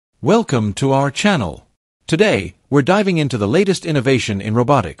Welcome to our channel. Today, we're diving into the latest innovation in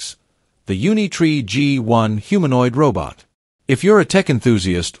robotics, the Unitree G1 humanoid robot. If you're a tech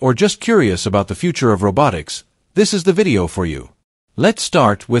enthusiast or just curious about the future of robotics, this is the video for you. Let's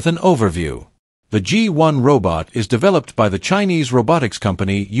start with an overview. The G1 robot is developed by the Chinese robotics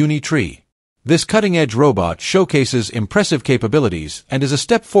company Unitree. This cutting-edge robot showcases impressive capabilities and is a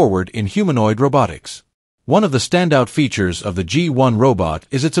step forward in humanoid robotics. One of the standout features of the G1 robot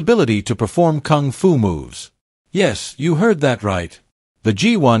is its ability to perform kung fu moves. Yes, you heard that right. The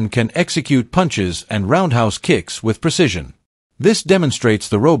G1 can execute punches and roundhouse kicks with precision. This demonstrates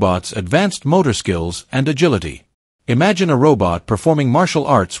the robot's advanced motor skills and agility. Imagine a robot performing martial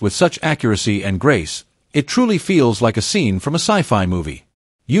arts with such accuracy and grace, it truly feels like a scene from a sci-fi movie.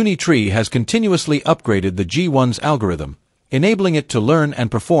 Unitree has continuously upgraded the G1's algorithm, enabling it to learn and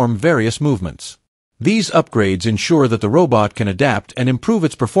perform various movements. These upgrades ensure that the robot can adapt and improve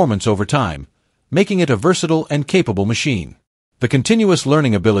its performance over time, making it a versatile and capable machine. The continuous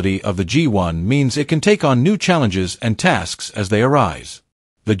learning ability of the G1 means it can take on new challenges and tasks as they arise.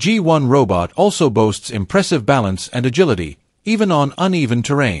 The G1 robot also boasts impressive balance and agility, even on uneven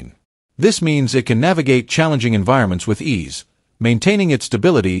terrain. This means it can navigate challenging environments with ease, maintaining its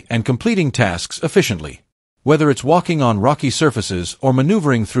stability and completing tasks efficiently. Whether it's walking on rocky surfaces or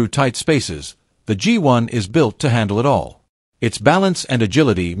maneuvering through tight spaces, the G1 is built to handle it all. Its balance and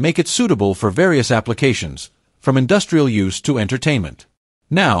agility make it suitable for various applications, from industrial use to entertainment.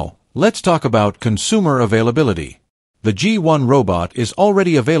 Now, let's talk about consumer availability. The G1 robot is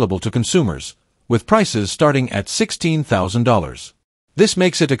already available to consumers, with prices starting at $16,000. This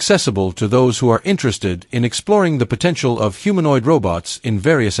makes it accessible to those who are interested in exploring the potential of humanoid robots in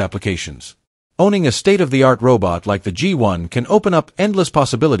various applications. Owning a state-of-the-art robot like the G1 can open up endless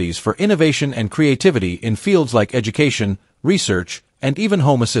possibilities for innovation and creativity in fields like education, research, and even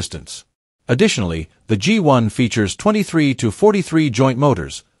home assistance. Additionally, the G1 features 23 to 43 joint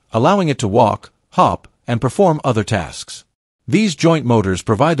motors, allowing it to walk, hop, and perform other tasks. These joint motors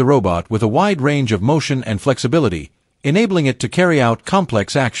provide the robot with a wide range of motion and flexibility, enabling it to carry out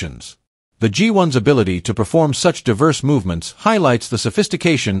complex actions. The G1's ability to perform such diverse movements highlights the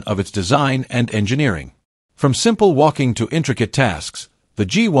sophistication of its design and engineering. From simple walking to intricate tasks, the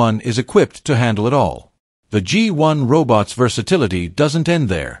G1 is equipped to handle it all. The G1 robot's versatility doesn't end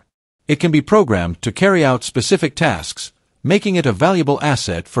there. It can be programmed to carry out specific tasks, making it a valuable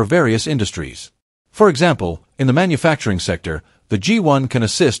asset for various industries. For example, in the manufacturing sector, the G1 can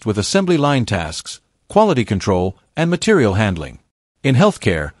assist with assembly line tasks, quality control, and material handling. In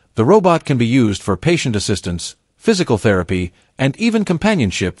healthcare, the robot can be used for patient assistance, physical therapy, and even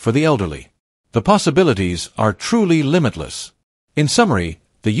companionship for the elderly. The possibilities are truly limitless. In summary,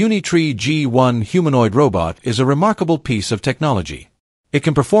 the Unitree G1 humanoid robot is a remarkable piece of technology. It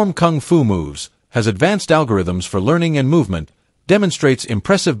can perform kung fu moves, has advanced algorithms for learning and movement, demonstrates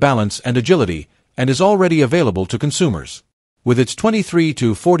impressive balance and agility, and is already available to consumers. With its 23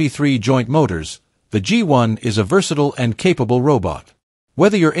 to 43 joint motors, the G1 is a versatile and capable robot.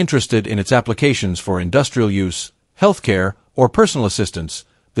 Whether you're interested in its applications for industrial use, healthcare, or personal assistance,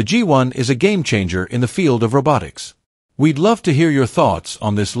 the G1 is a game-changer in the field of robotics. We'd love to hear your thoughts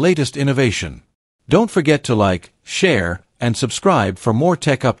on this latest innovation. Don't forget to like, share, and subscribe for more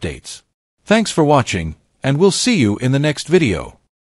tech updates. Thanks for watching, and we'll see you in the next video.